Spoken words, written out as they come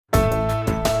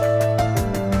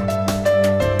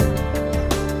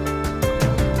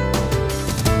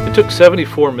It took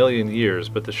 74 million years,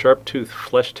 but the sharp-toothed,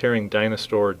 flesh-tearing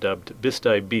dinosaur dubbed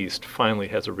Bisti Beast finally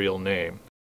has a real name.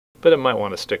 But it might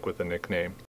want to stick with the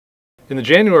nickname. In the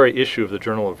January issue of the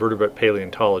Journal of Vertebrate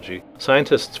Paleontology,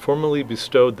 scientists formally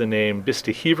bestowed the name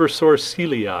Bistahieversor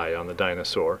sealeyi on the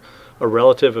dinosaur, a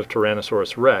relative of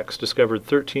Tyrannosaurus rex discovered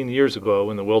 13 years ago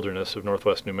in the wilderness of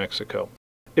northwest New Mexico.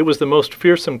 It was the most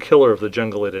fearsome killer of the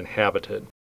jungle it inhabited.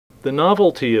 The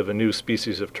novelty of a new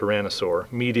species of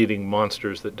tyrannosaur, meat-eating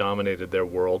monsters that dominated their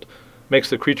world,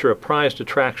 makes the creature a prized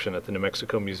attraction at the New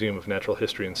Mexico Museum of Natural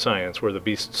History and Science, where the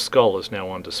beast's skull is now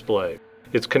on display.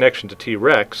 Its connection to T.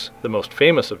 rex, the most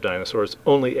famous of dinosaurs,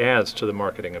 only adds to the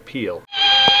marketing appeal.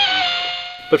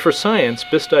 But for science,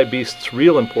 Bisti Beast's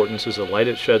real importance is the light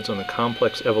it sheds on the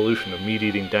complex evolution of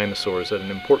meat-eating dinosaurs at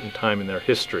an important time in their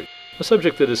history, a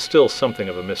subject that is still something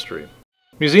of a mystery.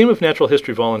 Museum of Natural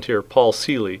History volunteer Paul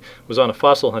Sealeyi was on a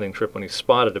fossil hunting trip when he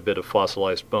spotted a bit of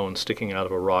fossilized bone sticking out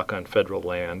of a rock on federal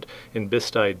land in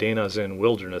Bistahieversor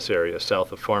wilderness area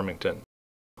south of Farmington.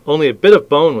 Only a bit of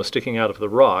bone was sticking out of the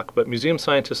rock, but museum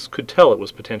scientists could tell it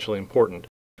was potentially important,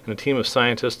 and a team of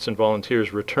scientists and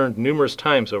volunteers returned numerous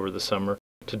times over the summer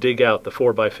to dig out the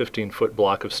 4 by 15-foot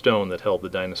block of stone that held the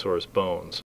dinosaur's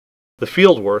bones. The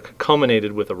field work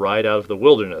culminated with a ride out of the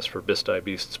wilderness for Bisti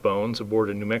Beast's bones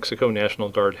aboard a New Mexico National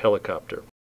Guard helicopter.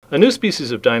 A new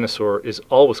species of dinosaur is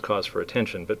always cause for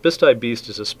attention, but Bisti Beast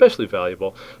is especially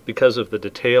valuable because of the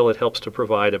detail it helps to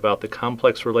provide about the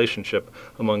complex relationship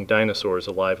among dinosaurs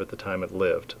alive at the time it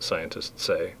lived, scientists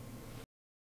say.